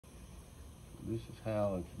This is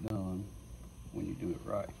how it's done when you do it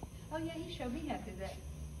right. Oh yeah, he showed me how to do that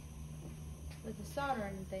with the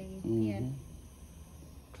soldering thing. Mm-hmm.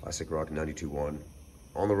 Classic Rock 92.1.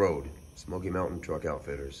 On the road, Smoky Mountain Truck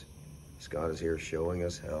Outfitters. Scott is here showing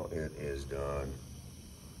us how it is done.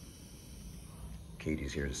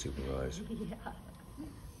 Katie's here to supervise. Yeah.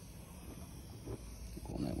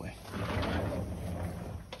 Going that way.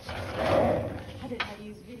 I didn't have to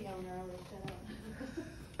use video when I already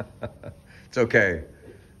set up. It's okay.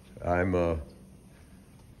 I'm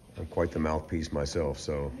quite the mouthpiece myself,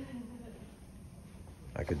 so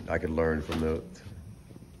I could learn from the. All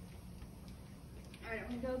right,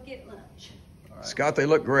 I'm gonna go get lunch. All right. Scott, they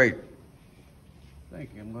look great.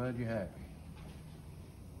 Thank you. I'm glad you're happy.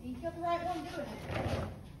 You got the right one doing it.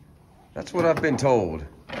 That's what I've been told.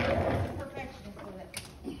 Perfectionist with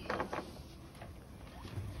it.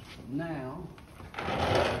 Now,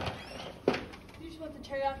 You just want the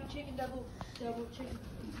teriyaki chicken, double chicken,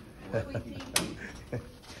 sweet tea.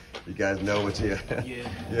 You guys know what you. Yeah.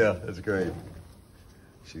 Yeah, that's great.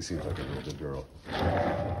 She seems like a real good girl. I'm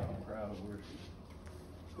proud of where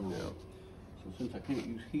she's going. Yeah. So since I can't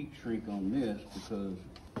use heat shrink on this because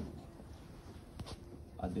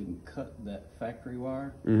I didn't cut that factory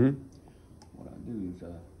wire, Mm-hmm. what I do is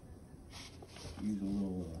I use a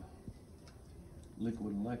little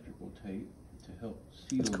liquid electrical tape to help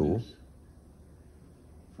seal That's cool. this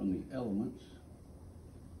from the elements.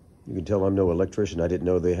 You can tell I'm no electrician. I didn't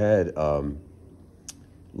know they had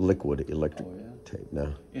liquid electric Oh, yeah? tape.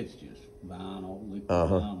 No. It's just vinyl, liquid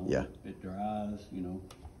Uh-huh, vinyl. yeah. It dries, you know,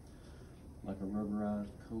 like a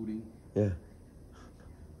rubberized coating. Yeah.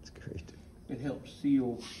 It's great. It helps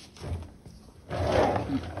seal,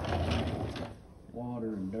 keep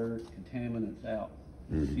water and dirt, contaminants out,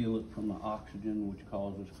 Mhm. seal it from the oxygen, which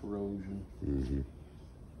causes corrosion. Mm-hmm.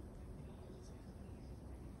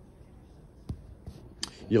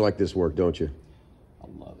 You like this work, don't you? I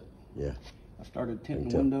love it. Yeah. I started tinting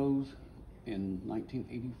tell. windows in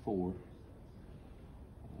 1984,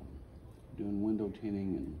 doing window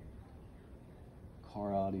tinting and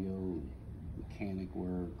car audio, and mechanic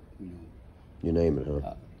work, you know. You name it,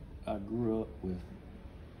 huh? I grew up with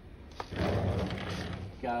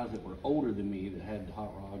guys that were older than me that had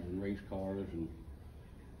hot rods and race cars, and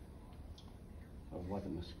I was like a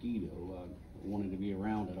mosquito. I wanted to be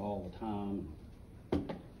around it all the time.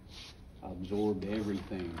 I absorbed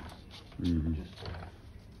everything, Mm-hmm. just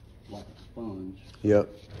like a sponge. Yep.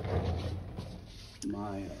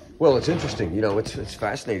 My Well, it's interesting. You know, it's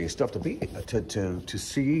fascinating stuff to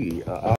see.